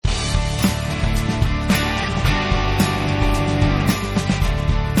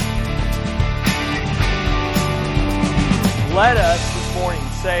Let us this morning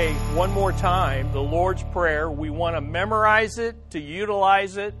say one more time the Lord's Prayer. We want to memorize it, to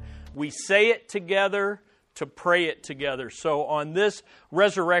utilize it. We say it together, to pray it together. So on this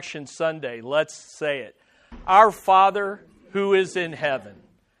Resurrection Sunday, let's say it. Our Father who is in heaven,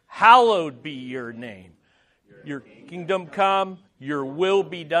 hallowed be your name. Your kingdom come, your will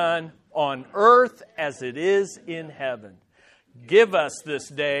be done on earth as it is in heaven. Give us this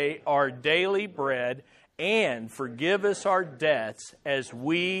day our daily bread, and forgive us our debts as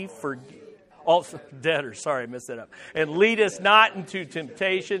we forgive also debtors. Sorry, I messed that up. And lead us not into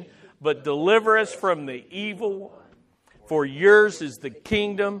temptation, but deliver us from the evil one. For yours is the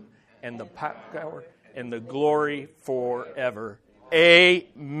kingdom and the power and the glory forever.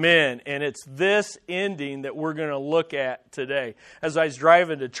 Amen. And it's this ending that we're going to look at today. As I was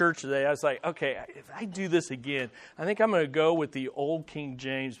driving to church today, I was like, okay, if I do this again, I think I'm going to go with the old King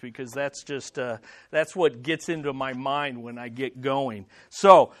James, because that's just that's what gets into my mind when I get going.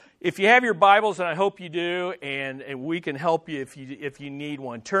 So if you have your Bibles, and I hope you do, and we can help you if you need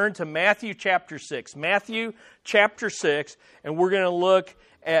one, turn to Matthew chapter 6. Matthew chapter 6, and we're going to look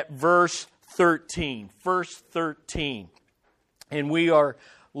at verse 13. Verse 13. And we are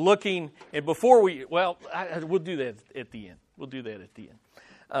looking, and before we'll do that at the end. We'll do that at the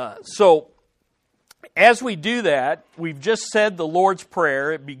end. So, as we do that, we've just said the Lord's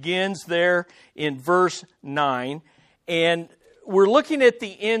Prayer. It begins there in verse 9, and we're looking at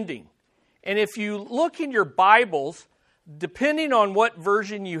the ending. And if you look in your Bibles, depending on what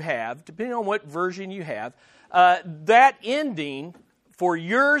version you have, that ending, for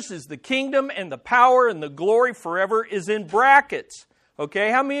yours is the kingdom and the power and the glory forever, is in brackets. Okay,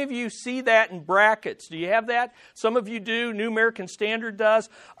 how many of you see that in brackets? Do you have that? Some of you do. New American Standard does.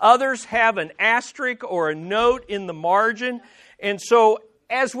 Others have an asterisk or a note in the margin. And so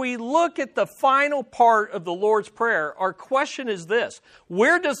as we look at the final part of the Lord's Prayer, our question is this: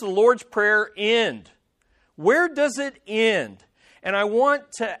 where does the Lord's Prayer end? Where does it end? And I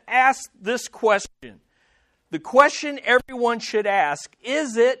want to ask this question. The question everyone should ask: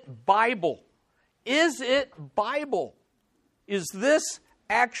 is it Bible? Is it Bible? Is this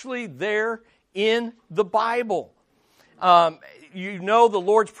actually there in the Bible? You know the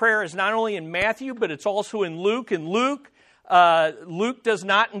Lord's Prayer is not only in Matthew, but it's also in Luke. And Luke does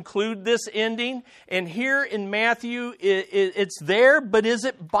not include this ending. And here in Matthew, it's there, but is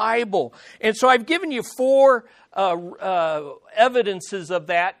it Bible? And so I've given you four evidences of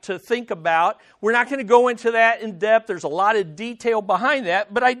that to think about. We're not going to go into that in depth. There's a lot of detail behind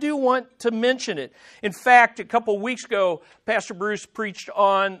that, but I do want to mention it. In fact, a couple of weeks ago, Pastor Bruce preached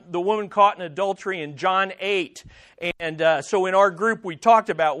on the woman caught in adultery in John 8. And so in our group, we talked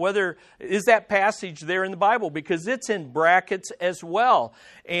about whether is that passage there in the Bible, because it's in brackets as well.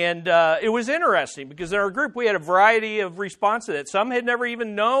 And it was interesting because in our group, we had a variety of responses to that. Some had never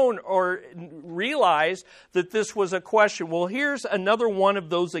even known or realized that this was a question. Well, here's another one of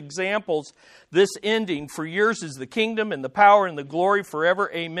those examples. This ending, for yours is the kingdom and the power and the glory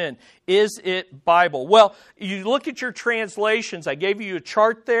forever. Amen. Is it Bible? Well, you look at your translations. I gave you a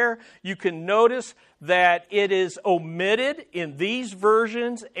chart there. You can notice that it is omitted in these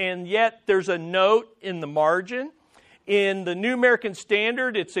versions, and yet there's a note in the margin. In the New American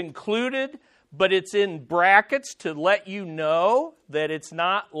Standard, it's included, but it's in brackets to let you know that it's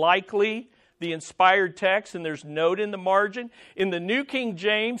not likely the inspired text, and there's note in the margin. In the New King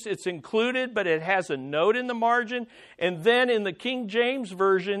James, it's included, but it has a note in the margin. And then in the King James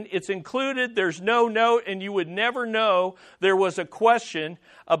Version, it's included, there's no note, and you would never know there was a question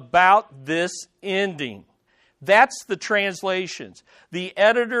about this ending. That's the translations. The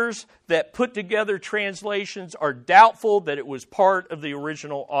editors that put together translations are doubtful that it was part of the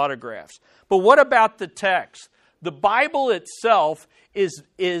original autographs. But what about the text? The Bible itself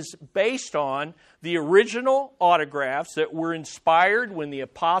is based on the original autographs that were inspired when the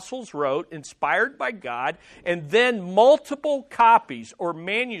apostles wrote, inspired by God, and then multiple copies or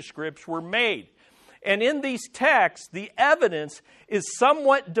manuscripts were made. And in these texts, the evidence is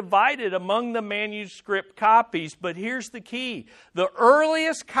somewhat divided among the manuscript copies, but here's the key. The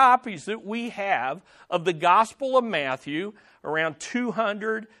earliest copies that we have of the Gospel of Matthew, around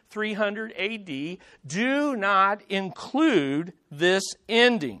 200, 300 AD, do not include this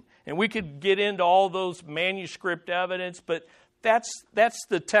ending. And we could get into all those manuscript evidence, but that's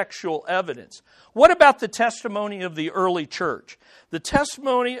the textual evidence. What about the testimony of the early church? The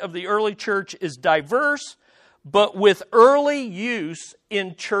testimony of the early church is diverse, but with early use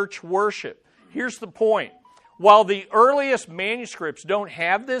in church worship. Here's the point. While the earliest manuscripts don't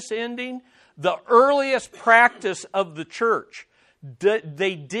have this ending, the earliest practice of the church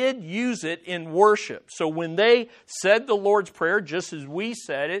they did use it in worship. So when they said the Lord's Prayer, just as we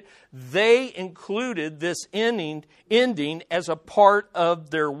said it, they included this ending as a part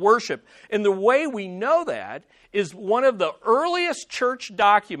of their worship. And the way we know that is one of the earliest church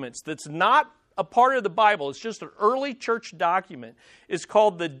documents that's not a part of the Bible, it's just an early church document, is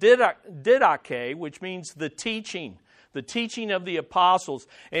called the Didache, which means the teaching of the apostles.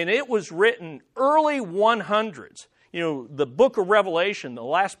 And it was written early 100s. The book of Revelation, the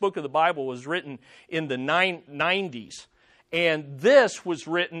last book of the Bible, was written in the 90s. And this was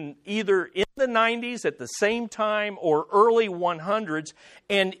written either in the 90s at the same time or early 100s.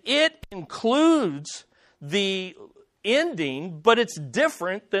 And it includes the ending, but it's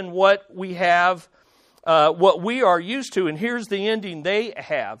different than what we have, what we are used to. And here's the ending they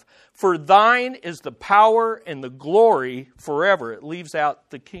have. For thine is the power and the glory forever. It leaves out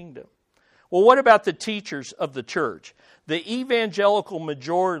the kingdom. Well, what about the teachers of the church? The evangelical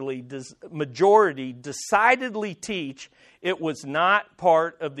majority decidedly teach it was not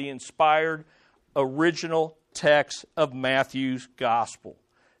part of the inspired original text of Matthew's gospel.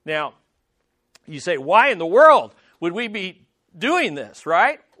 Now, you say, why in the world would we be doing this,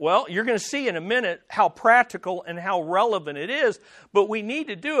 right? Well, you're going to see in a minute how practical and how relevant it is, but we need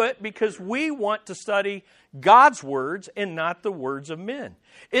to do it because we want to study God's words and not the words of men.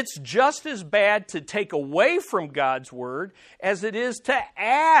 It's just as bad to take away from God's word as it is to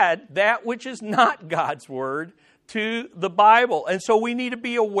add that which is not God's word to the Bible. And so we need to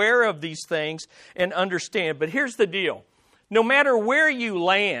be aware of these things and understand. But here's the deal. No matter where you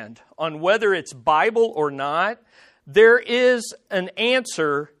land on whether it's Bible or not, there is an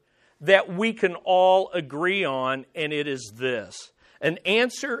answer that we can all agree on, and it is this. An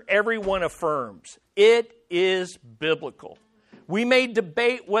answer everyone affirms. It is biblical. We may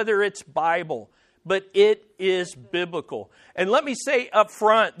debate whether it's Bible, but it is biblical. And let me say up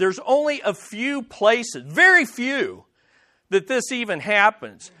front, there's only a few places, very few, that this even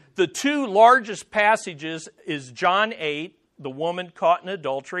happens. The two largest passages is John 8, the woman caught in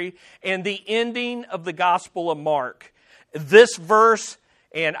adultery, and the ending of the Gospel of Mark. This verse,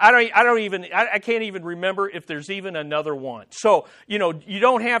 and I can't even remember if there's even another one. So, you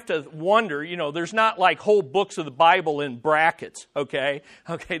don't have to wonder, there's not like whole books of the Bible in brackets, okay?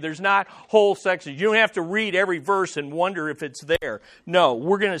 Okay, there's not whole sections. You don't have to read every verse and wonder if it's there. No,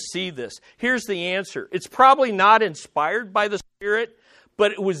 we're going to see this. Here's the answer. It's probably not inspired by the Spirit,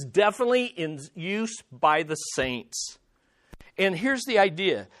 but it was definitely in use by the saints. And here's the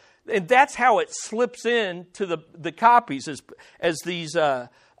idea. And that's how it slips into the copies as these the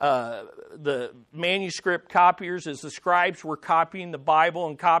manuscript copiers, as the scribes were copying the Bible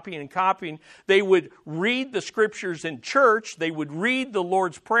and copying. They would read the scriptures in church. They would read the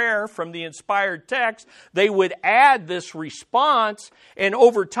Lord's Prayer from the inspired text. They would add this response, and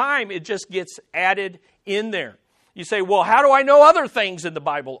over time it just gets added in there. You say, well, how do I know other things in the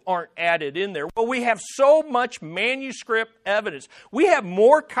Bible aren't added in there? Well, we have so much manuscript evidence. We have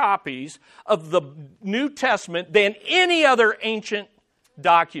more copies of the New Testament than any other ancient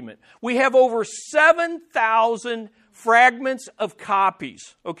document. We have over 7,000 fragments of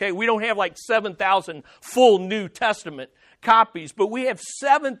copies. Okay, we don't have like 7,000 full New Testament copies, but we have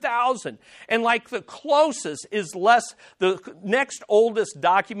 7,000. And like the closest is the next oldest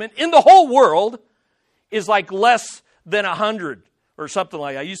document in the whole world is like less than 100 or something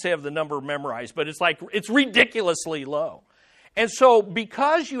like that. I used to have the number memorized, but it's ridiculously low. And so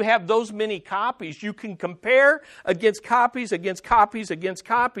because you have those many copies, you can compare against copies, and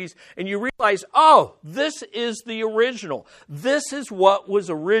you realize, oh, this is the original. This is what was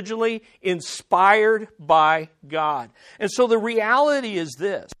originally inspired by God. And so the reality is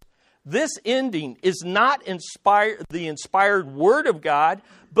this. This ending is not the inspired Word of God,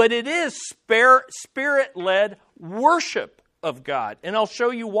 but it is Spirit-led worship of God. And I'll show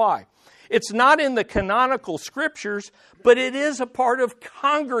you why. It's not in the canonical Scriptures, but it is a part of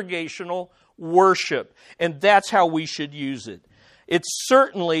congregational worship. And that's how we should use it. It's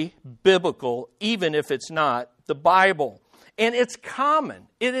certainly biblical, even if it's not the Bible. And it's common.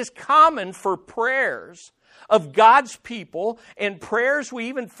 It is common for prayers of God's people, and prayers we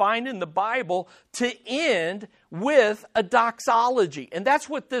even find in the Bible, to end with a doxology. And that's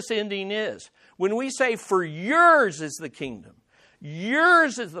what this ending is. When we say, for yours is the kingdom,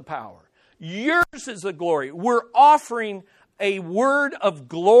 yours is the power, yours is the glory, we're offering a word of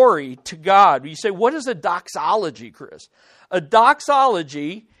glory to God. You say, what is a doxology, Chris? A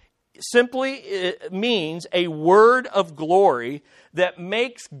doxology simply means a word of glory that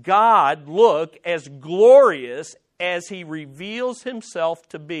makes God look as glorious as He reveals Himself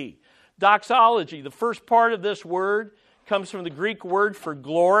to be. Doxology, the first part of this word comes from the Greek word for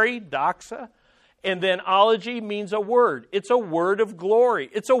glory, doxa. And then ology means a word. It's a word of glory.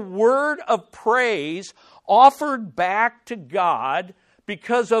 It's a word of praise offered back to God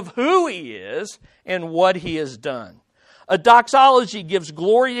because of who He is and what He has done. A doxology gives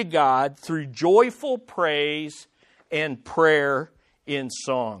glory to God through joyful praise and prayer in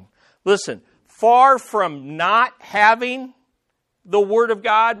song. Listen, far from not having the Word of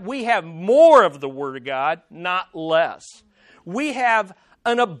God, we have more of the Word of God, not less. We have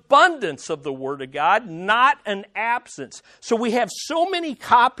an abundance of the Word of God, not an absence. So we have so many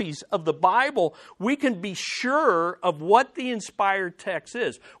copies of the Bible, we can be sure of what the inspired text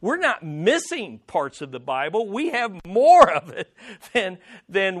is. We're not missing parts of the Bible. We have more of it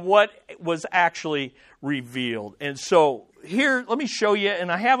than what was actually revealed. And so here, let me show you,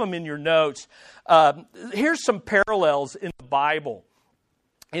 and I have them in your notes. Here's some parallels in the Bible.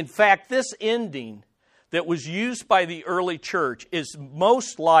 In fact, this ending that was used by the early church is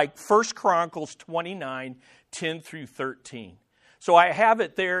most like 1 Chronicles 29, 10 through 13. So I have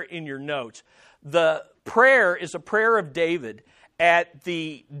it there in your notes. The prayer is a prayer of David at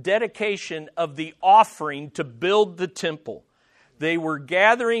the dedication of the offering to build the temple. They were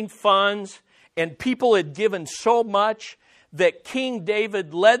gathering funds, and people had given so much that King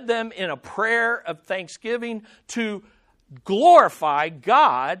David led them in a prayer of thanksgiving to glorify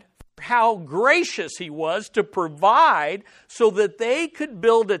God, how gracious He was to provide so that they could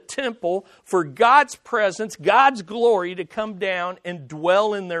build a temple for God's presence, God's glory to come down and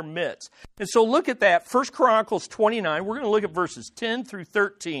dwell in their midst. And so look at that, 1 Chronicles 29. We're going to look at verses 10 through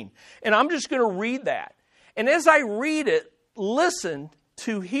 13. And I'm just going to read that. And as I read it, listen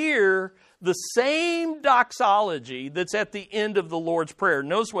to hear the same doxology that's at the end of the Lord's Prayer.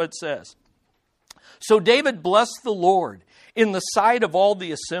 Notice what it says. So David blessed the Lord in the sight of all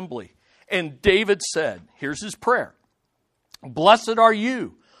the assembly. And David said, here's his prayer. Blessed are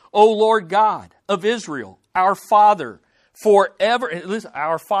you, O Lord God of Israel, our Father, forever. Listen,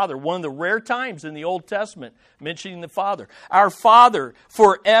 our Father, one of the rare times in the Old Testament mentioning the Father. Our Father,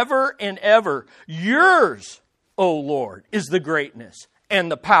 forever and ever. Yours, O Lord, is the greatness and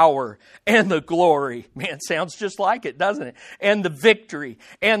the power and the glory. Man, sounds just like it, doesn't it? And the victory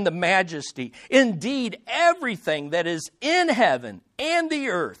and the majesty. Indeed, everything that is in heaven and the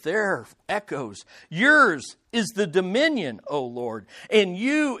earth, there echoes. Yours is the dominion, O Lord, and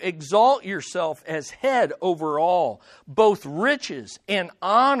you exalt yourself as head over all. Both riches and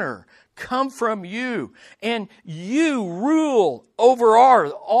honor come from you, and you rule over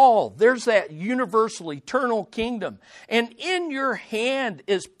all. There's that universal, eternal kingdom. And in your hand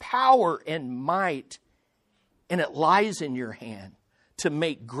is power and might, and it lies in your hand to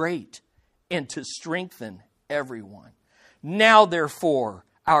make great and to strengthen everyone. Now, therefore,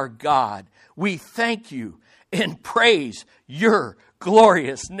 our God, we thank you and praise your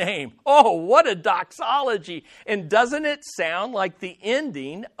glorious name. Oh, what a doxology. And doesn't it sound like the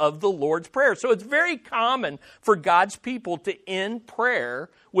ending of the Lord's Prayer? So it's very common for God's people to end prayer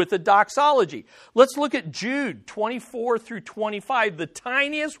with a doxology. Let's look at Jude 24 through 25, the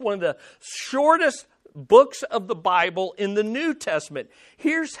tiniest, one of the shortest books of the Bible in the New Testament.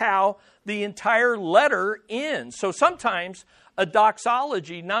 Here's how the entire letter ends. So sometimes a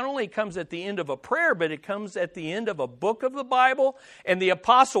doxology not only comes at the end of a prayer, but it comes at the end of a book of the Bible. And the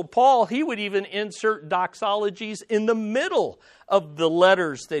Apostle Paul, he would even insert doxologies in the middle of the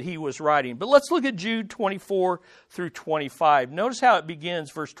letters that he was writing. But let's look at Jude 24 through 25. Notice how it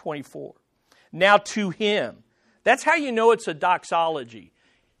begins, verse 24. Now to him. That's how you know it's a doxology.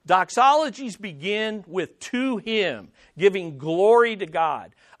 Doxologies begin with to him, giving glory to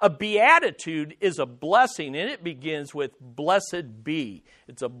God. A beatitude is a blessing, and it begins with blessed be.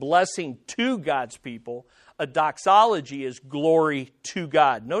 It's a blessing to God's people. A doxology is glory to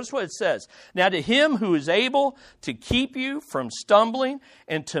God. Notice what it says. Now to him who is able to keep you from stumbling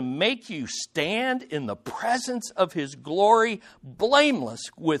and to make you stand in the presence of his glory, blameless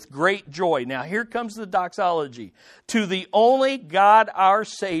with great joy. Now here comes the doxology. To the only God our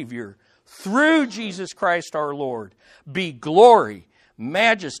Savior, through Jesus Christ our Lord, be glory,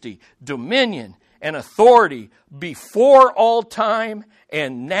 majesty, dominion, and authority before all time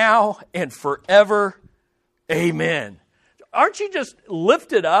and now and forever. Amen. Aren't you just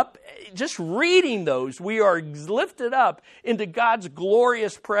lifted up? Just reading those, we are lifted up into God's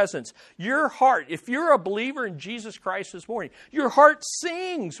glorious presence. Your heart, if you're a believer in Jesus Christ this morning, your heart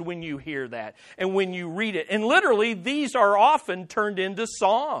sings when you hear that and when you read it. And literally, these are often turned into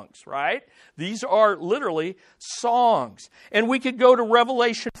songs, right? These are literally songs. And we could go to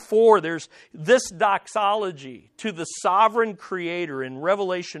Revelation 4. There's this doxology to the sovereign Creator in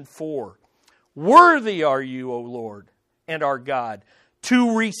Revelation 4. Worthy are you, O Lord, and our God.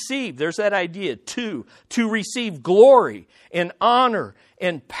 To receive, there's that idea, to receive glory and honor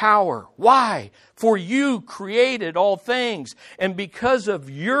and power. Why? For you created all things, and because of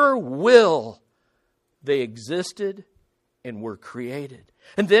your will, they existed and were created.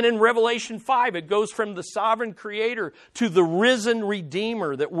 And then in Revelation 5, it goes from the sovereign creator to the risen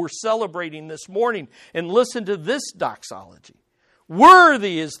Redeemer that we're celebrating this morning. And listen to this doxology.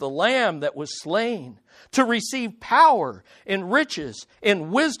 Worthy is the Lamb that was slain to receive power and riches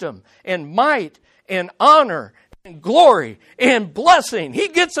and wisdom and might and honor and glory and blessing. He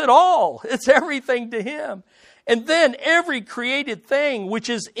gets it all. It's everything to Him. And then every created thing which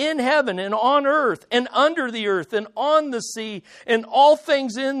is in heaven and on earth and under the earth and on the sea and all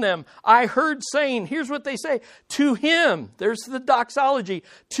things in them, I heard saying, here's what they say, to Him, there's the doxology,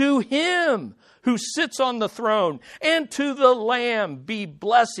 to Him who sits on the throne and to the Lamb be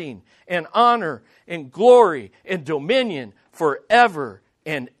blessing and honor and glory and dominion forever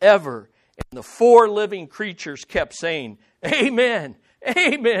and ever. And the four living creatures kept saying, Amen,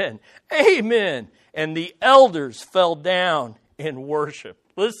 Amen, Amen. And the elders fell down in worship.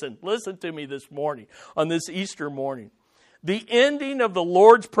 Listen to me this morning, on this Easter morning. The ending of the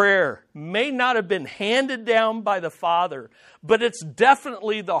Lord's Prayer may not have been handed down by the Father, but it's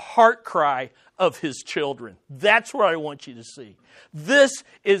definitely the heart cry of His children. That's what I want you to see. This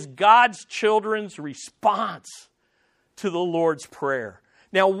is God's children's response to the Lord's Prayer.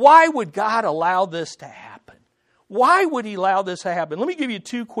 Now, why would God allow this to happen? Why would He allow this to happen? Let me give you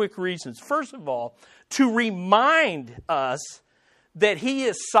two quick reasons. First of all, to remind us that He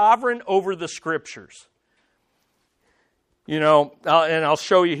is sovereign over the Scriptures. You know, and I'll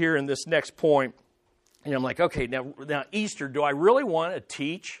show you here in this next point. And I'm like, okay, now Easter, do I really want to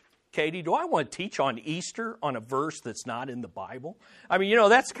teach? Katie, do I want to teach on Easter on a verse that's not in the Bible? I mean, you know,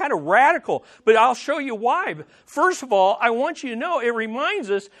 that's kind of radical, but I'll show you why. First of all, I want you to know it reminds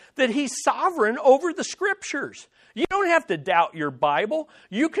us that He's sovereign over the Scriptures. You don't have to doubt your Bible.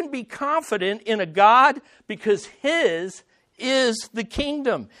 You can be confident in a God because His is the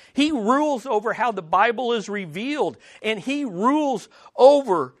kingdom. He rules over how the Bible is revealed, and He rules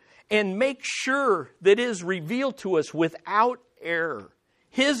over and makes sure that it is revealed to us without error.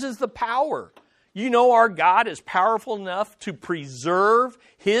 His is the power. You know our God is powerful enough to preserve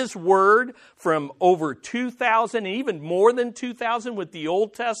His Word from over 2,000 and even more than 2,000 with the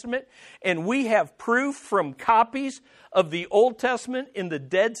Old Testament. And we have proof from copies of the Old Testament in the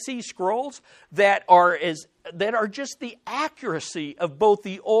Dead Sea Scrolls that are just the accuracy of both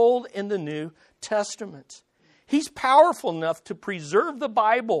the Old and the New Testaments. He's powerful enough to preserve the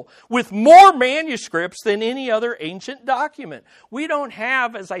Bible with more manuscripts than any other ancient document. We don't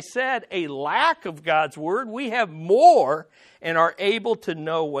have, as I said, a lack of God's Word. We have more and are able to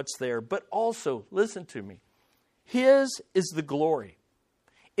know what's there. But also, listen to me, His is the glory.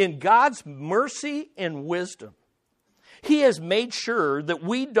 In God's mercy and wisdom, He has made sure that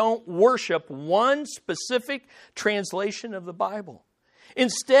we don't worship one specific translation of the Bible.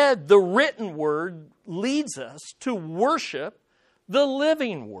 Instead, the written Word leads us to worship the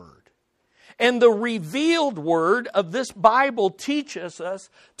living Word. And the revealed Word of this Bible teaches us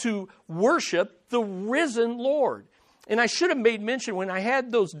to worship the risen Lord. And I should have made mention when I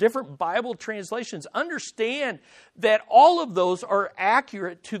had those different Bible translations, understand that all of those are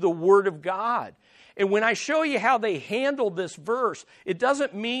accurate to the Word of God. And when I show you how they handle this verse, it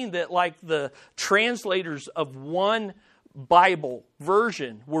doesn't mean that like the translators of one Bible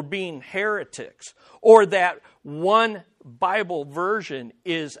version were being heretics or that one Bible version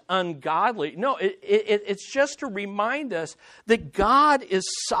is ungodly. No, it's just to remind us that God is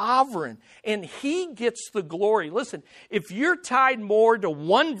sovereign and He gets the glory. Listen, if you're tied more to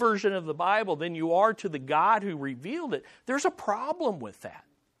one version of the Bible than you are to the God who revealed it, there's a problem with that.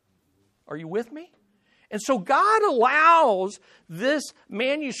 Are you with me? And so God allows this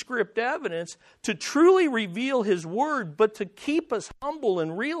manuscript evidence to truly reveal His Word, but to keep us humble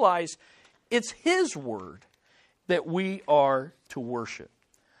and realize it's His Word that we are to worship.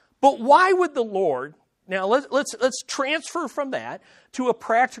 But why would the Lord, now let's transfer from that to a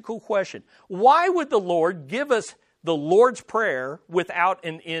practical question. Why would the Lord give us the Lord's Prayer without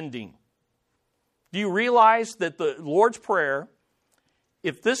an ending? Do you realize that the Lord's Prayer,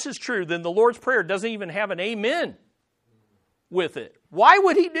 if this is true, then the Lord's Prayer doesn't even have an amen with it. Why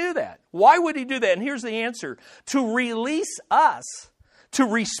would He do that? Why would He do that? And here's the answer. To release us to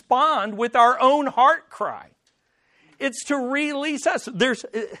respond with our own heart cry. It's to release us.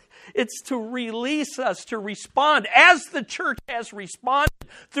 It's to release us to respond as the church has responded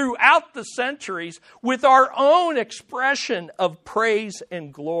throughout the centuries with our own expression of praise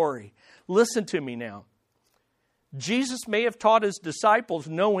and glory. Listen to me now. Jesus may have taught his disciples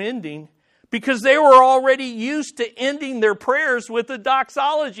no ending because they were already used to ending their prayers with a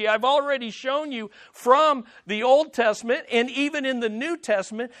doxology. I've already shown you from the Old Testament and even in the New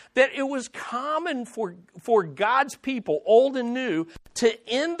Testament that it was common for God's people, old and new, to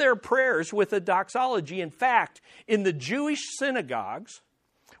end their prayers with a doxology. In fact, in the Jewish synagogues,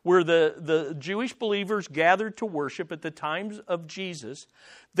 where the Jewish believers gathered to worship at the times of Jesus,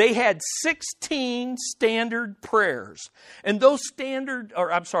 they had 16 standard prayers. And those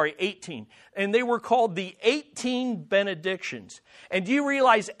 18. And they were called the 18 benedictions. And do you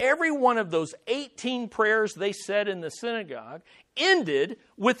realize every one of those 18 prayers they said in the synagogue ended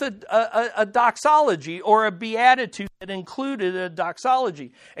with a doxology or a beatitude that included a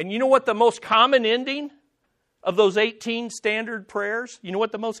doxology? And you know what the most common ending of those 18 standard prayers, you know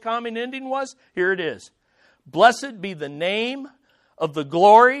what the most common ending was? Here it is. Blessed be the name of the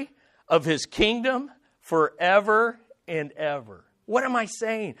glory of his kingdom forever and ever. What am I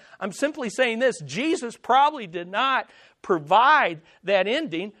saying? I'm simply saying this. Jesus probably did not provide that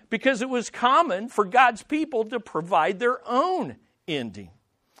ending because it was common for God's people to provide their own ending.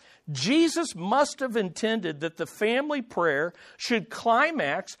 Jesus must have intended that the family prayer should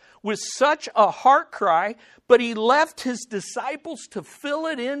climax with such a heart cry, but he left his disciples to fill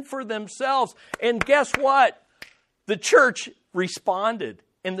it in for themselves. And guess what? The church responded,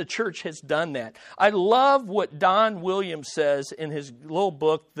 and the church has done that. I love what Don Williams says in his little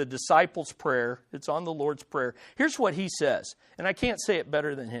book, The Disciples' Prayer. It's on the Lord's Prayer. Here's what he says, and I can't say it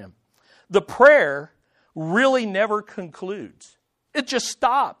better than him. The prayer really never concludes. It just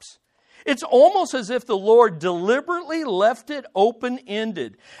stops. It's almost as if the Lord deliberately left it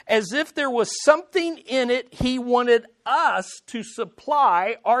open-ended, as if there was something in it he wanted us to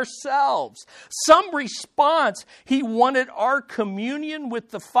supply ourselves. Some response he wanted our communion with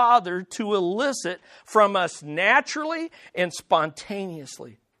the Father to elicit from us naturally and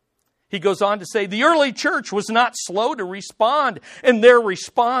spontaneously. He goes on to say, the early church was not slow to respond, and their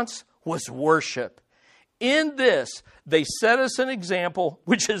response was worship. In this, they set us an example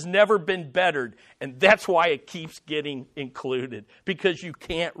which has never been bettered. And that's why it keeps getting included. Because you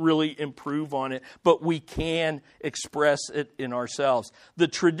can't really improve on it. But we can express it in ourselves. The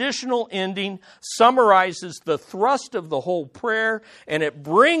traditional ending summarizes the thrust of the whole prayer. And it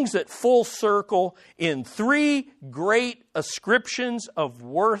brings it full circle in three great ascriptions of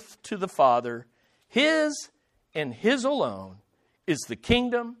worth to the Father. His and His alone is the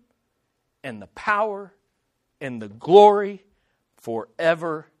kingdom and the power and the glory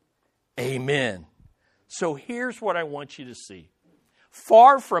forever. Amen. So here's what I want you to see.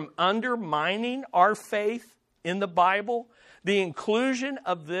 Far from undermining our faith in the Bible, the inclusion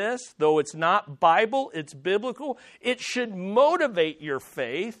of this, though it's not Bible, it's biblical, it should motivate your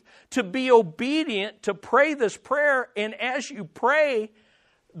faith to be obedient, to pray this prayer. And as you pray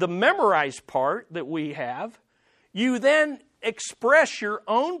the memorized part that we have, you then express your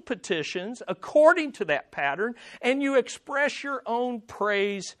own petitions according to that pattern, and you express your own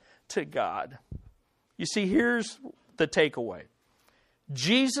praise to God. You see, here's the takeaway.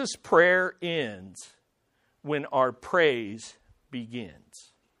 Jesus' prayer ends when our praise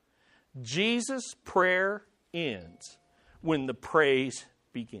begins. Jesus' prayer ends when the praise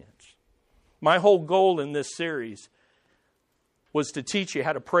begins. My whole goal in this series was to teach you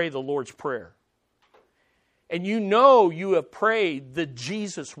how to pray the Lord's Prayer. And you know you have prayed the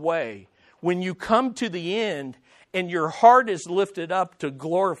Jesus way when you come to the end and your heart is lifted up to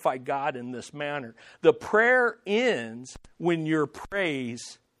glorify God in this manner. The prayer ends when your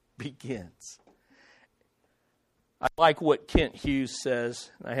praise begins. I like what Kent Hughes says.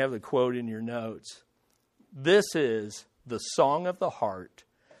 I have the quote in your notes. This is the song of the heart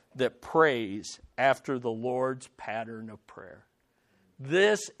that prays after the Lord's pattern of prayer.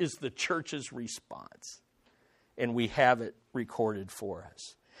 This is the church's response. And we have it recorded for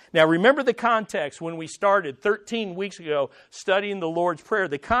us. Now remember the context when we started 13 weeks ago studying the Lord's Prayer.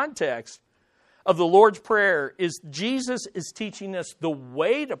 The context of the Lord's Prayer is Jesus is teaching us the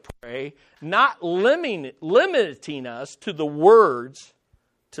way to pray, not limiting us to the words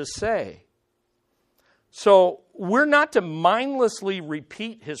to say. So we're not to mindlessly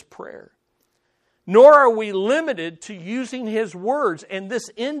repeat His prayer, nor are we limited to using His words. And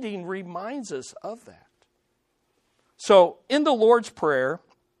this ending reminds us of that. So, in the Lord's Prayer,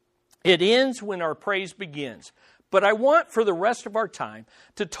 it ends when our praise begins. But I want, for the rest of our time,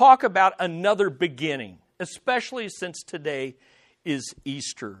 to talk about another beginning, especially since today is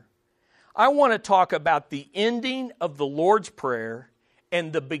Easter. I want to talk about the ending of the Lord's Prayer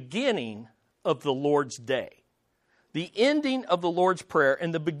and the beginning of the Lord's Day. The ending of the Lord's Prayer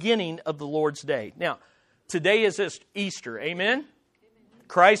and the beginning of the Lord's Day. Now, Today is Easter. Amen?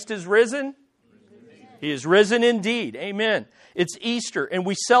 Christ is risen. He is risen indeed. Amen. It's Easter, and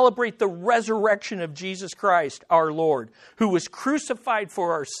we celebrate the resurrection of Jesus Christ, our Lord, who was crucified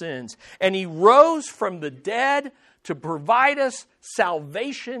for our sins, and He rose from the dead to provide us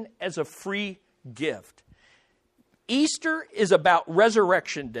salvation as a free gift. Easter is about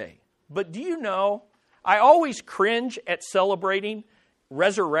Resurrection Day. But do you know, I always cringe at celebrating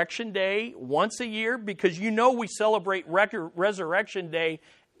Resurrection Day once a year because you know we celebrate Resurrection Day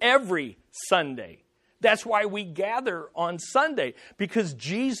every Sunday. That's why we gather on Sunday, because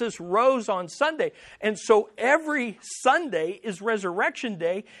Jesus rose on Sunday. And so every Sunday is Resurrection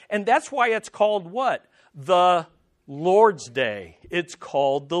Day, and that's why it's called what? The Lord's Day. It's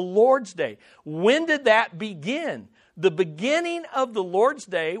called the Lord's Day. When did that begin? The beginning of the Lord's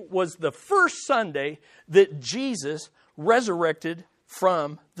Day was the first Sunday that Jesus resurrected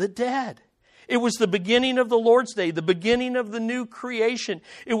from the dead. It was the beginning of the Lord's Day, the beginning of the new creation.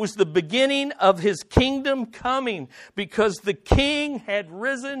 It was the beginning of His kingdom coming because the King had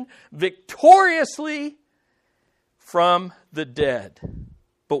risen victoriously from the dead.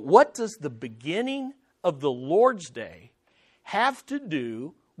 But what does the beginning of the Lord's Day have to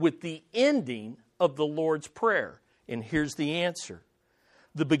do with the ending of the Lord's Prayer? And here's the answer.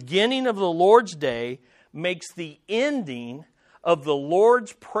 The beginning of the Lord's Day makes the ending of the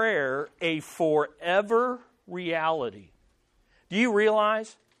Lord's Prayer a forever reality. Do you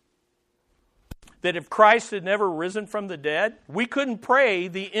realize that if Christ had never risen from the dead, we couldn't pray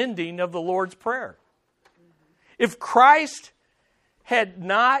the ending of the Lord's Prayer? If Christ had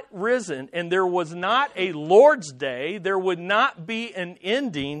not risen and there was not a Lord's Day, there would not be an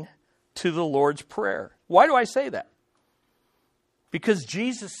ending to the Lord's Prayer. Why do I say that? Because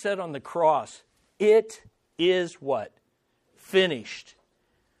Jesus said on the cross, it is what? Finished.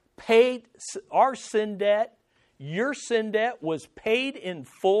 Paid. Our sin debt, your sin debt was paid in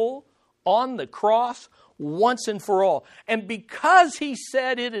full on the cross once and for all. And because He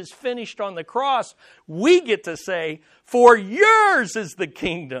said it is finished on the cross, we get to say, for yours is the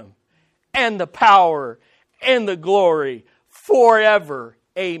kingdom and the power and the glory forever.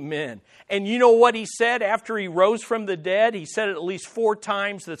 Amen. And you know what He said after He rose from the dead? He said it at least 4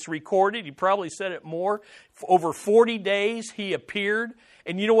 times that's recorded. He probably said it more. Over 40 days He appeared.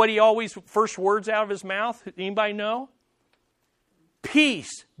 And you know what He always, first words out of His mouth? Anybody know?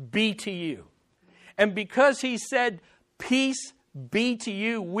 Peace be to you. And because He said, peace be to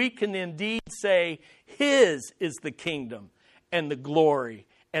you, we can indeed say, His is the kingdom and the glory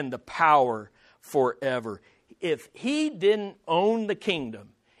and the power forever. If He didn't own the kingdom,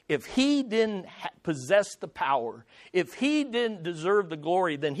 if He didn't possess the power, if He didn't deserve the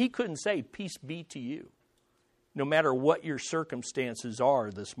glory, then He couldn't say, peace be to you, no matter what your circumstances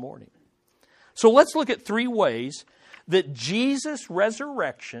are this morning. So let's look at 3 ways that Jesus'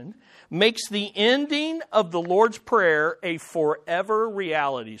 resurrection makes the ending of the Lord's Prayer a forever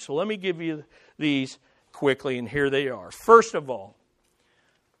reality. So let me give you these quickly, and here they are. First of all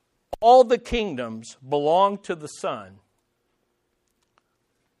the kingdoms belong to the Son,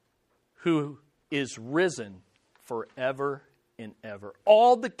 who is risen forever and ever.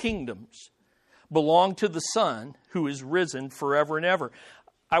 All the kingdoms belong to the Son, who is risen forever and ever.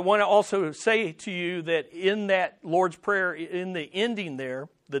 I want to also say to you that in that Lord's Prayer, in the ending there,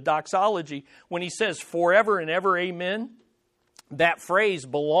 the doxology, when He says forever and ever, amen, that phrase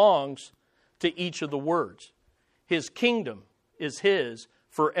belongs to each of the words. His kingdom is His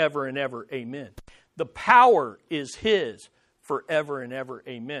forever and ever, amen. The power is His forever and ever,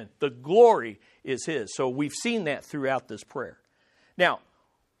 amen. The glory is His. So we've seen that throughout this prayer. Now,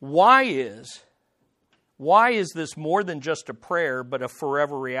 why is this more than just a prayer, but a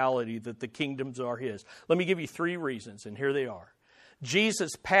forever reality that the kingdoms are His? Let me give you 3 reasons, and here they are.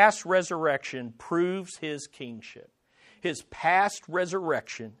 Jesus' past resurrection proves His kingship. His past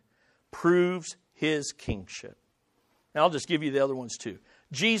resurrection proves His kingship. Now, I'll just give you the other ones too.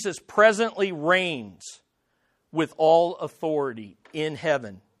 Jesus presently reigns with all authority in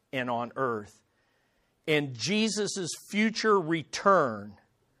heaven and on earth. And Jesus' future return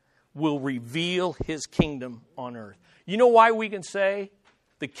will reveal His kingdom on earth. You know why we can say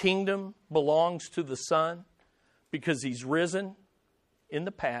the kingdom belongs to the Son? Because He's risen in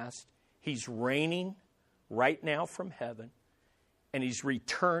the past, He's reigning right now from heaven, and He's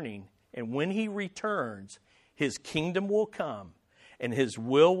returning. And when He returns, His kingdom will come, and His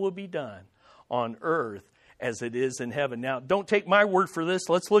will be done on earth as it is in heaven. Now, don't take my word for this.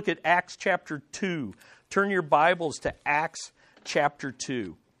 Let's look at Acts chapter 2. Turn your Bibles to Acts chapter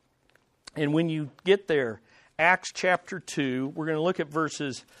 2. And when you get there, Acts chapter 2. We're going to look at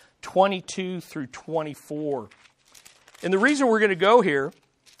verses 22 through 24. And the reason we're going to go here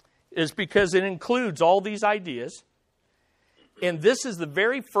is because it includes all these ideas. And this is the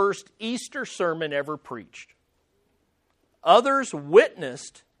very first Easter sermon ever preached. Others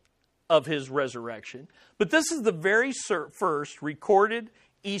witnessed of his resurrection, but this is the very first recorded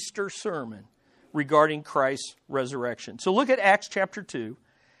Easter sermon regarding Christ's resurrection. So look at Acts chapter 2,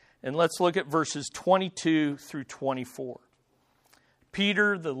 and let's look at verses 22 through 24.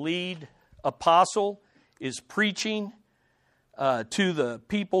 Peter, the lead apostle, is preaching to the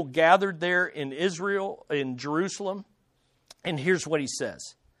people gathered there in Israel, in Jerusalem. And here's what he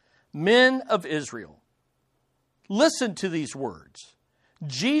says. Men of Israel, listen to these words.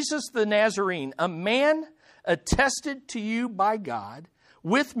 Jesus the Nazarene, a man attested to you by God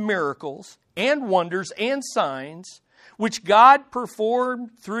with miracles and wonders and signs, which God performed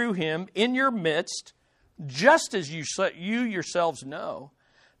through him in your midst, just as you yourselves know.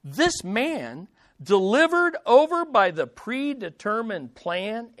 This man, delivered over by the predetermined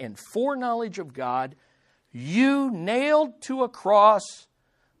plan and foreknowledge of God, you nailed to a cross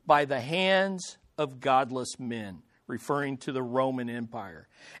by the hands of godless men, referring to the Roman Empire,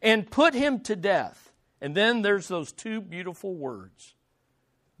 and put him to death. And then there's those two beautiful words,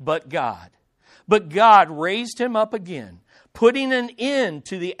 but God. But God raised him up again, putting an end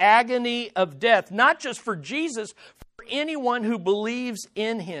to the agony of death, not just for Jesus, for anyone who believes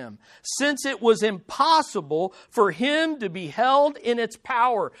in him, since it was impossible for him to be held in its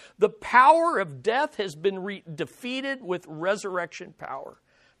power. The power of death has been defeated with resurrection power.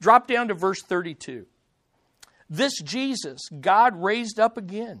 Drop down to verse 32. This Jesus God raised up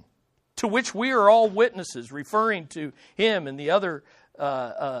again, to which we are all witnesses, referring to him and the other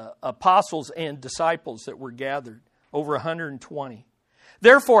apostles and disciples that were gathered, over 120.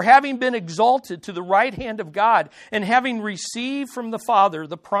 Therefore, having been exalted to the right hand of God, and having received from the Father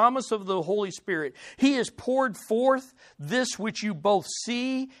the promise of the Holy Spirit, he has poured forth this which you both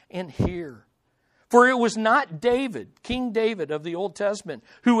see and hear. For it was not David, King David of the Old Testament,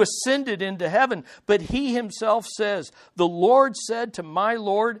 who ascended into heaven, but he himself says, the Lord said to my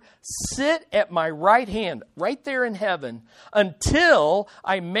Lord, sit at my right hand, right there in heaven, until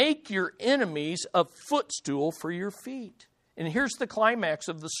I make your enemies a footstool for your feet. And here's the climax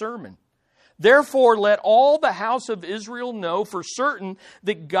of the sermon. Therefore, let all the house of Israel know for certain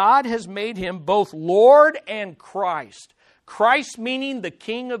that God has made him both Lord and Christ. Christ meaning the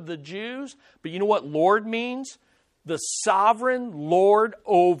King of the Jews, but you know what Lord means? The sovereign Lord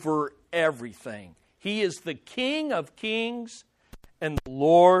over everything. He is the King of kings and the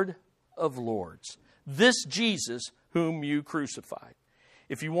Lord of lords. This Jesus whom you crucified.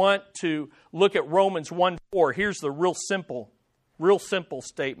 If you want to look at Romans 1:4, here's the real simple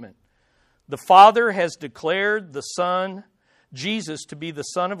statement. The Father has declared the Son, Jesus, to be the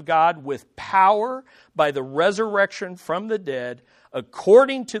Son of God with power by the resurrection from the dead,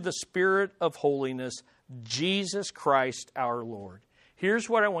 according to the Spirit of holiness, Jesus Christ our Lord. Here's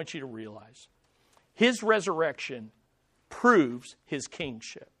what I want you to realize. His resurrection proves his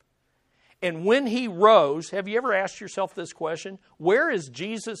kingship. And when he rose, have you ever asked yourself this question? Where is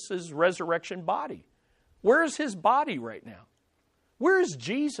Jesus' resurrection body? Where is his body right now? Where is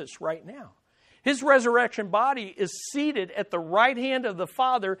Jesus right now? His resurrection body is seated at the right hand of the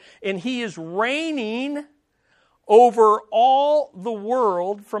Father, and he is reigning over all the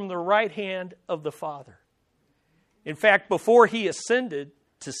world from the right hand of the Father. In fact, before he ascended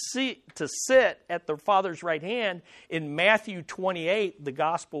to sit at the Father's right hand, in Matthew 28, the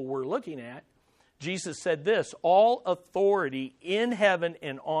gospel we're looking at, Jesus said this, all authority in heaven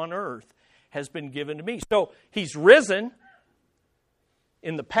and on earth has been given to me. So he's risen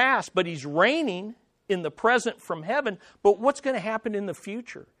in the past, but he's reigning in the present from heaven. But what's going to happen in the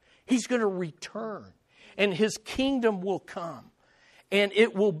future? He's going to return, and his kingdom will come, and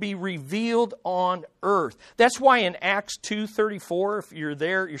it will be revealed on earth. That's why in Acts 2:34, if you're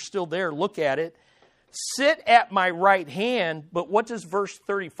there, you're still there, look at it. Sit at my right hand, but what does verse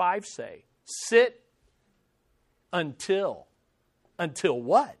 35 say? Sit until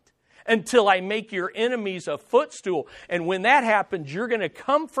what? Until I make your enemies a footstool. And when that happens, you're going to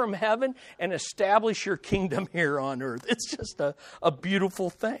come from heaven and establish your kingdom here on earth. It's just a beautiful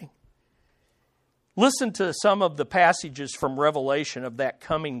thing. Listen to some of the passages from Revelation of that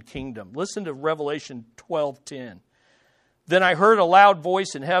coming kingdom. Listen to Revelation 12:10. Then I heard a loud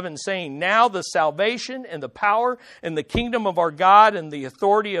voice in heaven saying, now the salvation and the power and the kingdom of our God and the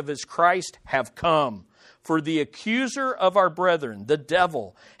authority of his Christ have come. For the accuser of our brethren, the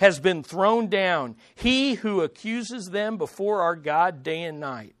devil, has been thrown down, he who accuses them before our God day and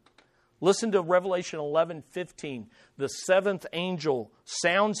night. Listen to Revelation 11:15. The seventh angel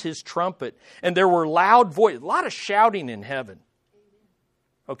sounds his trumpet, and there were loud voices, a lot of shouting in heaven.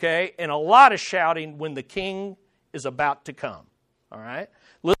 Okay? And a lot of shouting when the king is about to come. All right?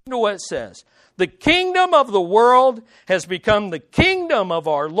 Listen to what it says. The kingdom of the world has become the kingdom of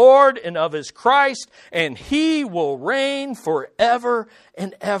our Lord and of His Christ, and He will reign forever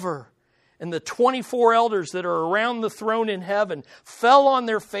and ever. And the 24 elders that are around the throne in heaven fell on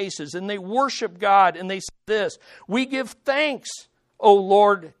their faces, and they worshiped God, and they said this, "We give thanks, O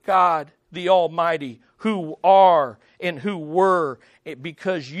Lord God, the Almighty, who are and who were,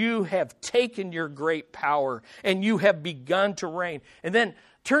 because you have taken your great power, and you have begun to reign." And then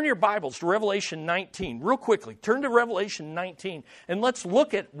turn your Bibles to Revelation 19. Real quickly, turn to Revelation 19, and let's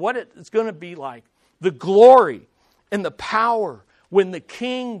look at what it's going to be like. The glory and the power when the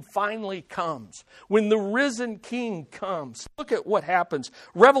King finally comes, when the risen King comes. Look at what happens.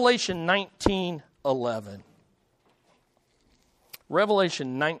 Revelation 19:11.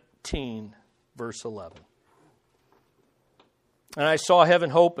 Revelation 19, verse 11. "And I saw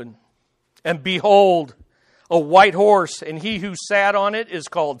heaven open, and behold, a white horse, and he who sat on it is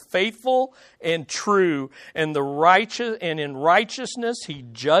called Faithful and True, and in righteousness he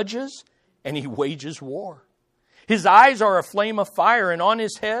judges, and he wages war. His eyes are a flame of fire, and on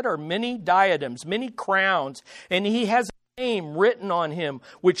his head are many diadems, many crowns, and he has a name written on him,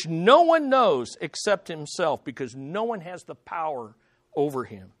 which no one knows except himself, because no one has the power over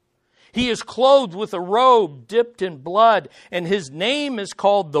him. He is clothed with a robe dipped in blood, and his name is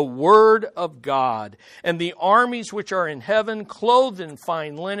called the Word of God. And the armies which are in heaven, clothed in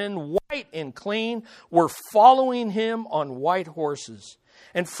fine linen, white and clean, were following him on white horses.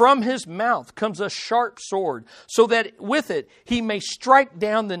 And from his mouth comes a sharp sword, so that with it he may strike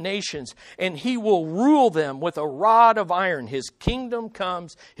down the nations, and he will rule them with a rod of iron. His kingdom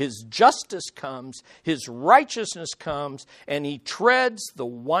comes, his justice comes, his righteousness comes, and he treads the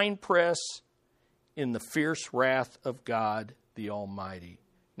winepress in the fierce wrath of God the Almighty."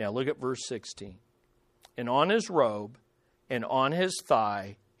 Now look at verse 16. "And on his robe and on his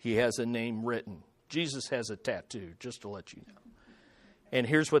thigh he has a name written." Jesus has a tattoo, just to let you know. And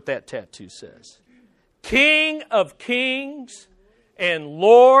here's what that tattoo says. "King of Kings and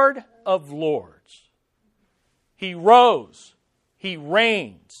Lord of Lords." He rose. He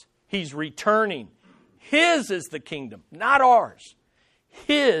reigns. He's returning. His is the kingdom, not ours.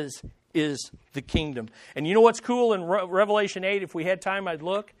 His is the kingdom. And you know what's cool in Revelation 8? If we had time, I'd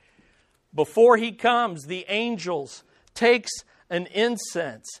look. Before he comes, the angels takes an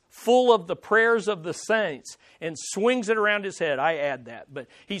incense full of the prayers of the saints and swings it around his head. I add that. But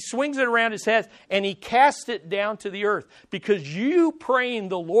he swings it around his head and he casts it down to the earth, because you praying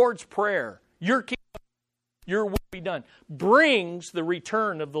the Lord's Prayer, your kingdom, your will be done, brings the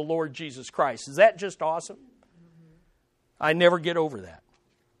return of the Lord Jesus Christ. Is that just awesome? I never get over that.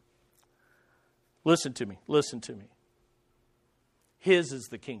 Listen to me. Listen to me. His is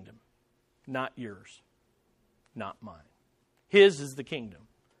the kingdom, not yours, not mine. His is the kingdom,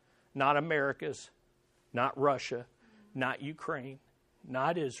 not America's, not Russia, not Ukraine,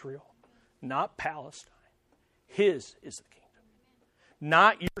 not Israel, not Palestine. His is the kingdom.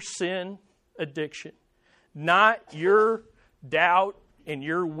 Not your sin addiction, not your doubt and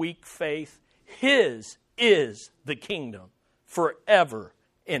your weak faith. His is the kingdom forever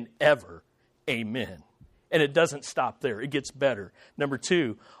and ever. Amen. And it doesn't stop there. It gets better. Number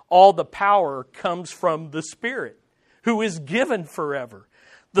 2, all the power comes from the Spirit, who is given forever.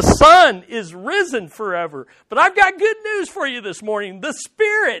 The Son is risen forever. But I've got good news for you this morning. The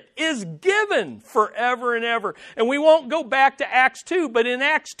Spirit is given forever and ever. And we won't go back to Acts 2, but in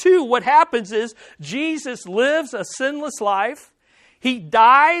Acts 2, what happens is Jesus lives a sinless life. He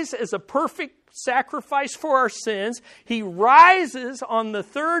dies as a perfect sacrifice for our sins. He rises on the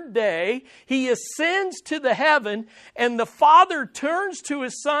third day. He ascends to the heaven, and the Father turns to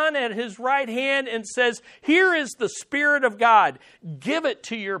His Son at His right hand and says, "Here is the Spirit of God. Give it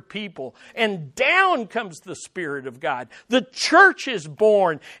to your people." And down comes the Spirit of God. The church is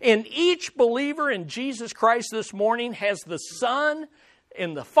born, and each believer in Jesus Christ this morning has the Son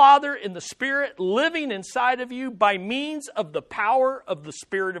and the Father and the Spirit living inside of you by means of the power of the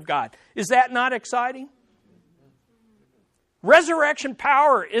Spirit of God. Is that not exciting? Resurrection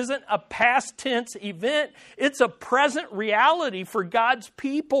power isn't a past tense event. It's a present reality for God's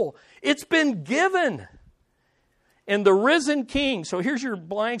people. It's been given. And the risen King, so here's your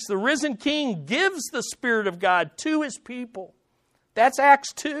blanks, the risen King gives the Spirit of God to His people. That's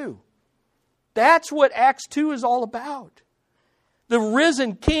Acts 2. That's what Acts 2 is all about. The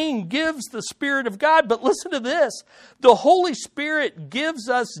risen King gives the Spirit of God. But listen to this. The Holy Spirit gives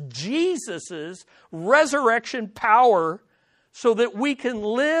us Jesus' resurrection power so that we can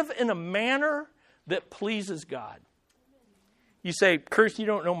live in a manner that pleases God. You say, Chris, you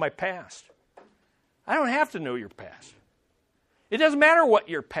don't know my past. I don't have to know your past. It doesn't matter what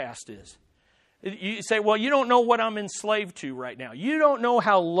your past is. You say, well, you don't know what I'm enslaved to right now. You don't know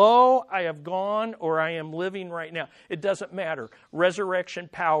how low I have gone or I am living right now. It doesn't matter. Resurrection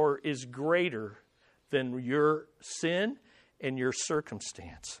power is greater than your sin and your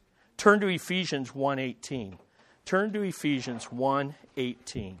circumstance. Turn to Ephesians 1:18. Turn to Ephesians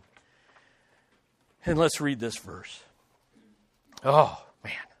 1:18. And let's read this verse. Oh,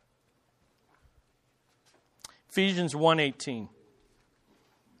 man. Ephesians 1:18.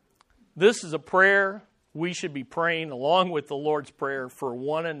 This is a prayer we should be praying along with the Lord's Prayer for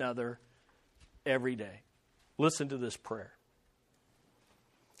one another every day. Listen to this prayer.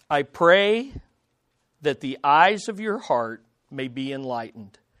 I pray that the eyes of your heart may be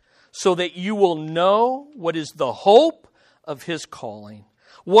enlightened, so that you will know what is the hope of His calling,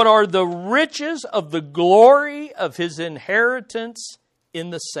 what are the riches of the glory of His inheritance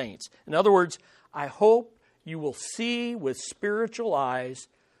in the saints. In other words, I hope you will see with spiritual eyes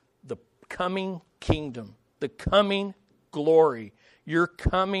the coming kingdom, the coming glory, your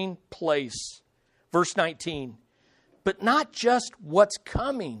coming place. Verse 19, but not just what's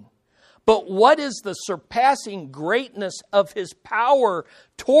coming, but what is the surpassing greatness of His power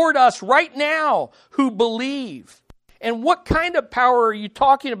toward us right now who believe. And what kind of power are you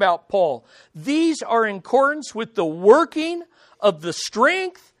talking about, Paul? These are in accordance with the working of the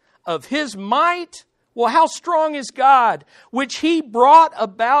strength of His might. Well, how strong is God, which He brought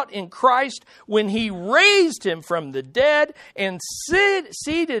about in Christ when He raised Him from the dead and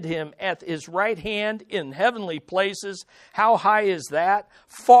seated Him at His right hand in heavenly places? How high is that?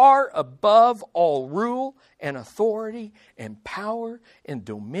 Far above all rule and authority and power and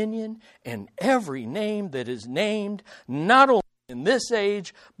dominion and every name that is named, not only in this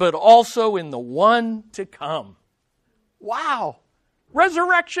age, but also in the one to come. Wow!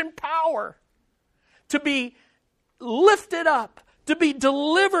 Resurrection power. To be lifted up, to be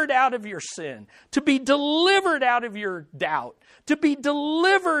delivered out of your sin, to be delivered out of your doubt, to be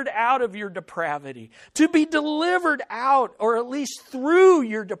delivered out of your depravity, to be delivered out, or at least through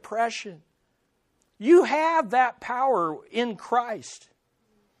your depression. You have that power in Christ.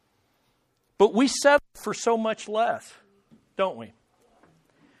 But we settle for so much less, don't we?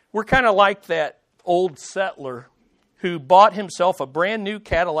 We're kind of like that old settler who bought himself a brand new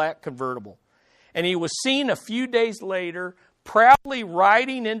Cadillac convertible. And he was seen a few days later proudly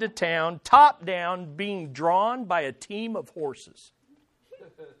riding into town, top down, being drawn by a team of horses.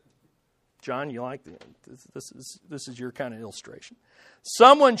 John, you like that? This is your kind of illustration.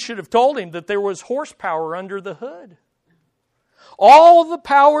 Someone should have told him that there was horsepower under the hood. All the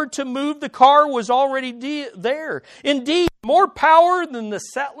power to move the car was already there. Indeed, more power than the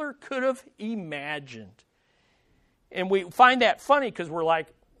settler could have imagined. And we find that funny because we're like,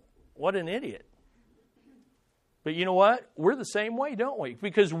 what an idiot. But you know what? We're the same way, don't we?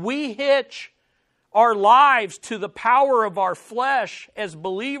 Because we hitch our lives to the power of our flesh as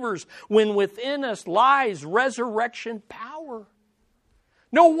believers when within us lies resurrection power.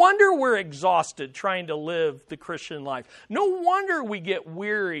 No wonder we're exhausted trying to live the Christian life. No wonder we get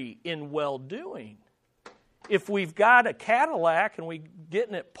weary in well-doing if we've got a Cadillac and we're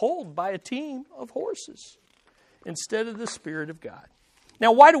getting it pulled by a team of horses instead of the Spirit of God.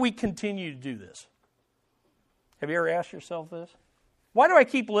 Now, why do we continue to do this? Have you ever asked yourself this? Why do I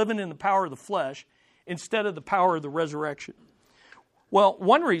keep living in the power of the flesh instead of the power of the resurrection? Well,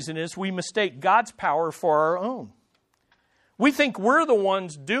 one reason is we mistake God's power for our own. We think we're the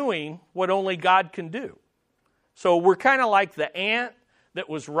ones doing what only God can do. So we're kind of like the ant that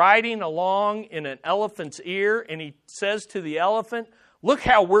was riding along in an elephant's ear, and he says to the elephant, look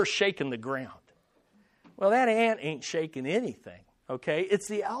how we're shaking the ground. Well, that ant ain't shaking anything, okay? It's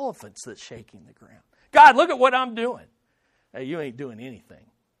the elephants that's shaking the ground. God, look at what I'm doing. Hey, you ain't doing anything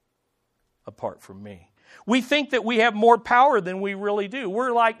apart from me. We think that we have more power than we really do.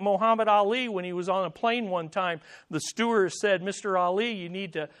 We're like Muhammad Ali when he was on a plane one time. The steward said, Mr. Ali, you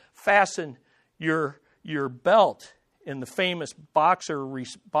need to fasten your belt. And the famous boxer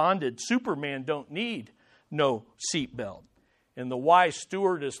responded, Superman don't need no seatbelt. And the wise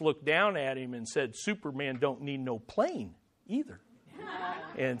stewardess looked down at him and said, Superman don't need no plane either.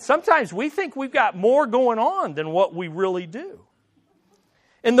 And sometimes we think we've got more going on than what we really do.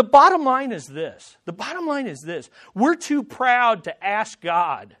 And the bottom line is this. The bottom line is this. We're too proud to ask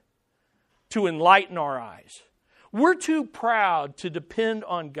God to enlighten our eyes. We're too proud to depend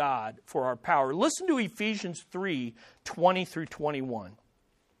on God for our power. Listen to Ephesians 3:20 through 21.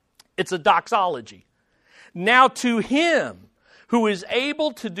 It's a doxology. Now to Him who is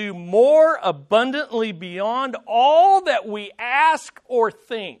able to do more abundantly beyond all that we ask or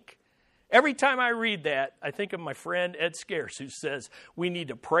think. Every time I read that, I think of my friend Ed Scarce, who says we need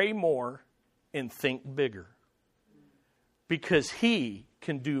to pray more and think bigger. Because He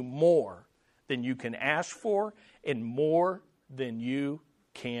can do more than you can ask for and more than you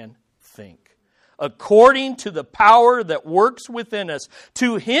can think. According to the power that works within us,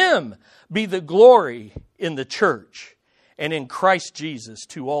 to Him be the glory in the church and in Christ Jesus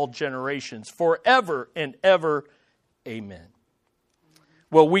to all generations, forever and ever. Amen.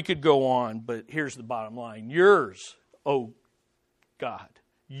 Well, we could go on, but here's the bottom line. Yours, oh God,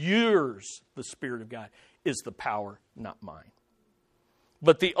 yours, the Spirit of God, is the power, not mine.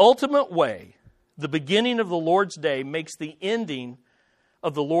 But the ultimate way, the beginning of the Lord's day, makes the ending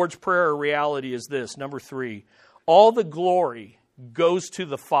of the Lord's Prayer a reality is this. Number 3, all the glory goes to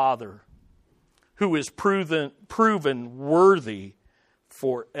the Father, who is proven worthy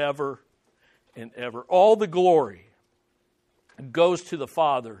forever and ever. All the glory goes to the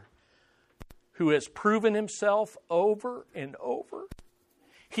Father, who has proven Himself over and over.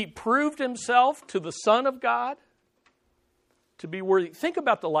 He proved Himself to the Son of God to be worthy. Think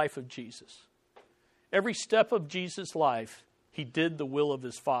about the life of Jesus. Every step of Jesus' life, He did the will of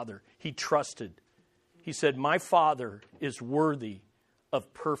His Father. He trusted. He said, my Father is worthy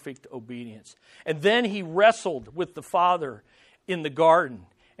of perfect obedience. And then He wrestled with the Father in the garden.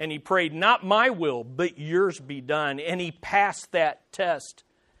 And He prayed, not my will, but yours be done. And He passed that test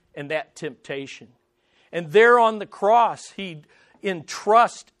and that temptation. And there on the cross, He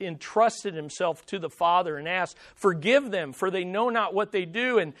entrusted Himself to the Father and asked, forgive them, for they know not what they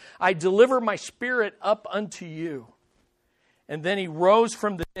do. And I deliver my spirit up unto you. And then He rose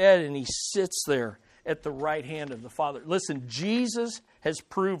from the dead and He sits there at the right hand of the Father. Listen, Jesus has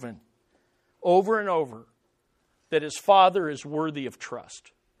proven over and over that His Father is worthy of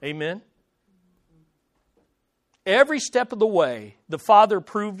trust. Amen? Every step of the way, the Father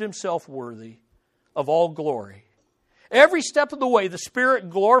proved Himself worthy of all glory. Every step of the way, the Spirit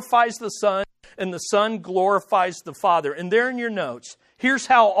glorifies the Son, and the Son glorifies the Father. And there in your notes, here's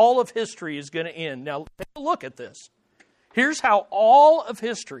how all of history is going to end. Now, take a look at this. Here's how all of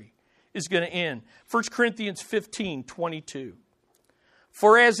history is going to end. 1 Corinthians 15:22.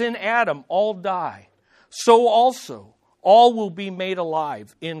 For as in Adam all die, so also all will be made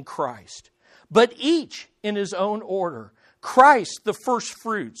alive in Christ. But each in his own order. Christ the first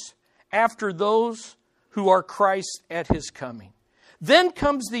fruits, after those who are Christ at His coming. Then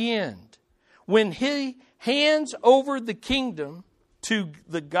comes the end, when He hands over the kingdom to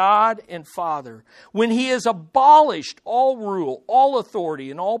the God and Father, when He has abolished all rule, all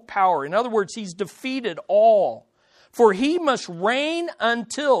authority, and all power. In other words, He's defeated all. For He must reign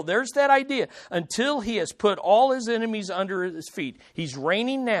until, there's that idea, until He has put all His enemies under His feet. He's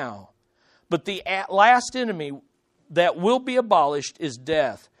reigning now. But the last enemy that will be abolished is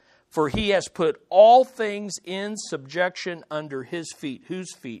death. For He has put all things in subjection under His feet.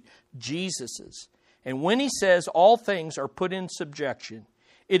 Whose feet? Jesus's. And when He says all things are put in subjection,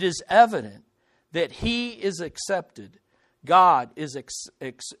 it is evident that He is accepted. God is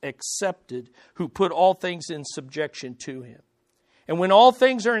accepted, who put all things in subjection to Him. And when all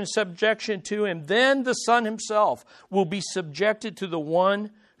things are in subjection to Him, then the Son Himself will be subjected to the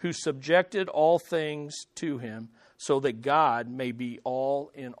one who subjected all things to Him, so that God may be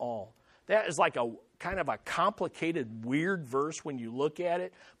all in all. That is like a kind of a complicated, weird verse when you look at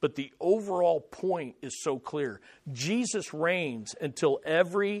it, but the overall point is so clear. Jesus reigns until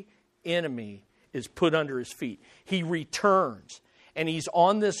every enemy is put under His feet. He returns, and He's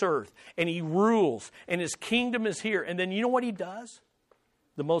on this earth, and He rules, and His kingdom is here. And then you know what He does?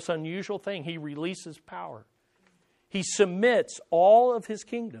 The most unusual thing, He releases power. He submits all of His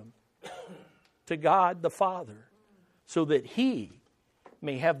kingdom to God the Father, so that He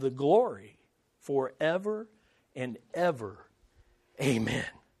may have the glory forever and ever. Amen.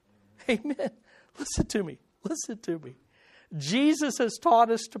 Amen. Listen to me. Listen to me. Jesus has taught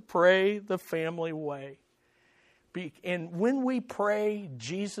us to pray the family way. And when we pray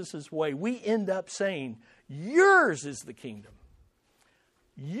Jesus' way, we end up saying, yours is the kingdom.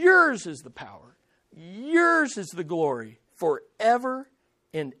 Yours is the power. Yours is the glory forever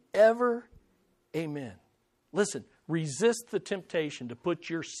and ever. Amen. Listen, resist the temptation to put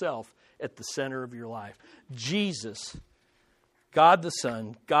yourself at the center of your life. Jesus, God the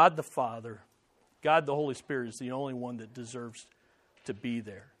Son, God the Father, God the Holy Spirit is the only one that deserves to be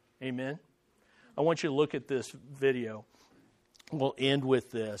there. Amen? I want you to look at this video. We'll end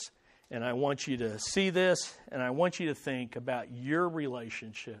with this. And I want you to see this, and I want you to think about your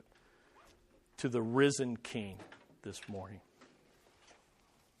relationship to the risen King this morning.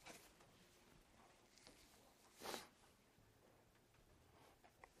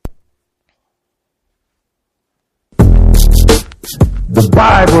 The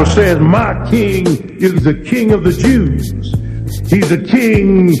Bible says, my king is the king of the Jews. He's the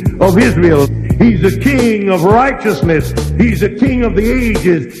king of Israel. He's the king of righteousness. He's the king of the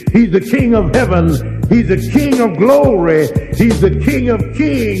ages. He's the king of heaven. He's the king of glory. He's the king of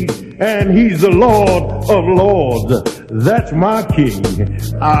kings. And he's the Lord of lords. That's my king.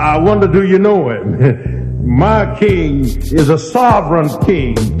 I wonder, do you know him? My king is a sovereign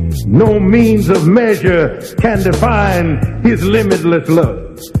king. No means of measure can define his limitless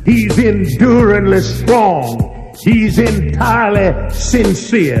love. He's enduringly strong. He's entirely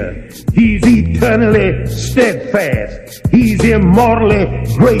sincere. He's eternally steadfast. He's immortally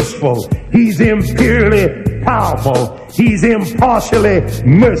graceful. He's imperially powerful. He's impartially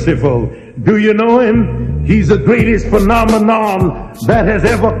merciful. Do you know him? He's the greatest phenomenon that has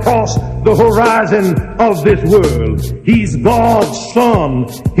ever crossed the horizon of this world. He's God's Son.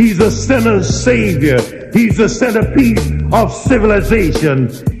 He's a sinner's Savior. He's the centerpiece of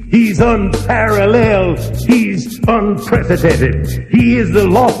civilization. He's unparalleled. He's unprecedented. He is the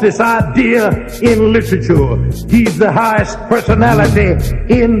loftiest idea in literature. He's the highest personality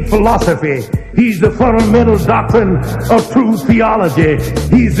in philosophy. He's the fundamental doctrine of true theology.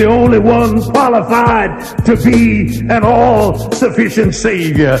 He's the only one qualified to be an all-sufficient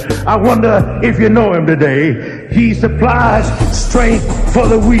Savior. I wonder if you know him today. He supplies strength for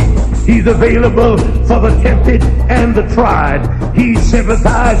the weak. He's available for the tempted and the tried. He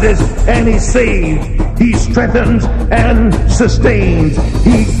sympathizes and he saves. He strengthens and sustains.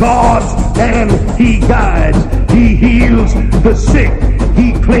 He guards and he guides. He heals the sick.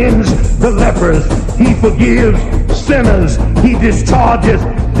 He cleanses the lepers. He forgives sinners. He discharges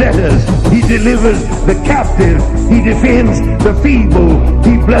debtors. He delivers the captive. He defends the feeble.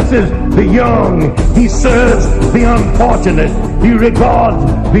 He blesses the young. He serves the unfortunate. He regards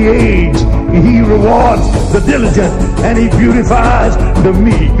the aged. He rewards the diligent. And he beautifies the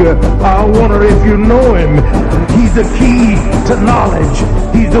meek. I wonder if you know him. He's the key to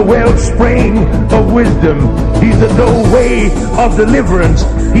knowledge. He's the wellspring of wisdom. He's the doorway of deliverance.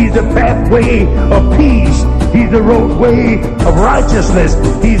 He's the pathway of peace. He's the roadway of righteousness.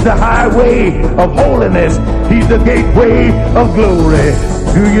 He's the highway of holiness. He's the gateway of glory.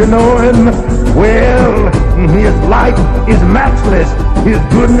 Do you know him? Well, his light is matchless. His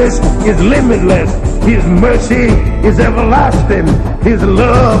goodness is limitless. His mercy is everlasting. His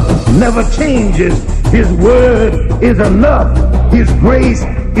love never changes. His word is enough. His grace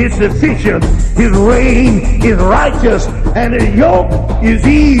is sufficient. His reign is righteous. And his yoke is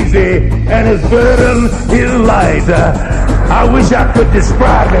easy. And his burden is light. I wish I could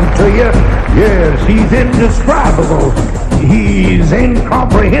describe him to you. Yes, he's indescribable. He's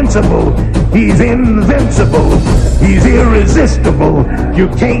incomprehensible. He's invincible. He's irresistible. You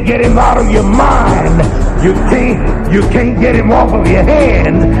can't get him out of your mind. You can't get him off of your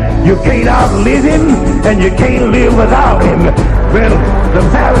hand. You can't outlive him, and you can't live without him. Well, the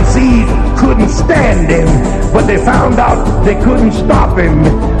Pharisees couldn't stand him, but they found out they couldn't stop him.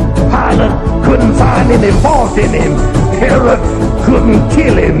 Pilate couldn't find any fault in him. Herod couldn't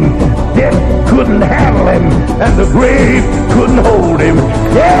kill him. Death couldn't handle him. And the grave couldn't hold him.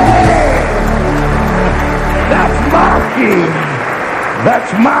 Yeah! That's my king.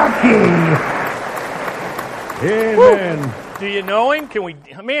 That's my king. Amen. Woo. Do you know him?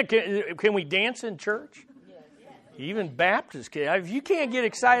 Can we dance in church? Even Baptists can. If you can't get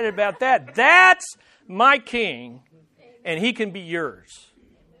excited about that, that's my king, and he can be yours.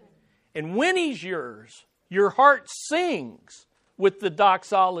 And when he's yours, your heart sings with the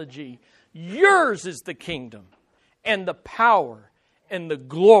doxology. Yours is the kingdom and the power and the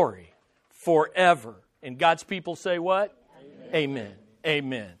glory forever. And God's people say what? Amen.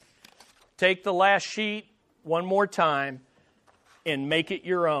 Amen. Take the last sheet one more time and make it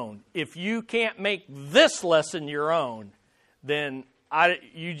your own. If you can't make this lesson your own, then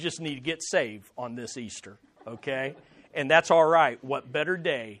you just need to get saved on this Easter, okay? And that's all right. What better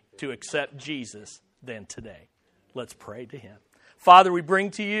day to accept Jesus than today? Let's pray to him. Father, we bring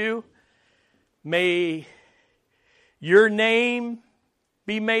to you, may your name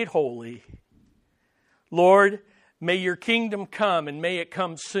be made holy. Lord, may your kingdom come and may it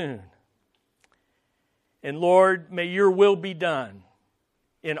come soon. And Lord, may your will be done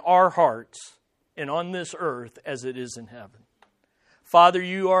in our hearts and on this earth as it is in heaven. Father,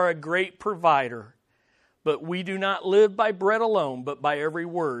 you are a great provider, but we do not live by bread alone, but by every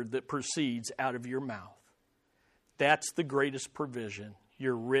word that proceeds out of your mouth. That's the greatest provision,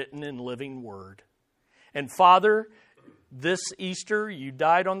 your written and living word. And Father, this Easter, you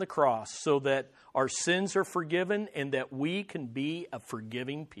died on the cross so that our sins are forgiven and that we can be a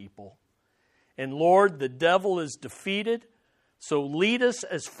forgiving people. And Lord, the devil is defeated, so lead us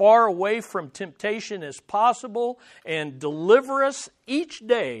as far away from temptation as possible and deliver us each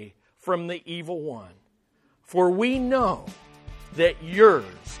day from the evil one. For we know that yours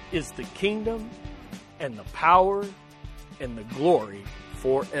is the kingdom and the power and the glory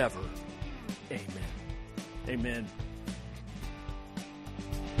forever. Amen. Amen.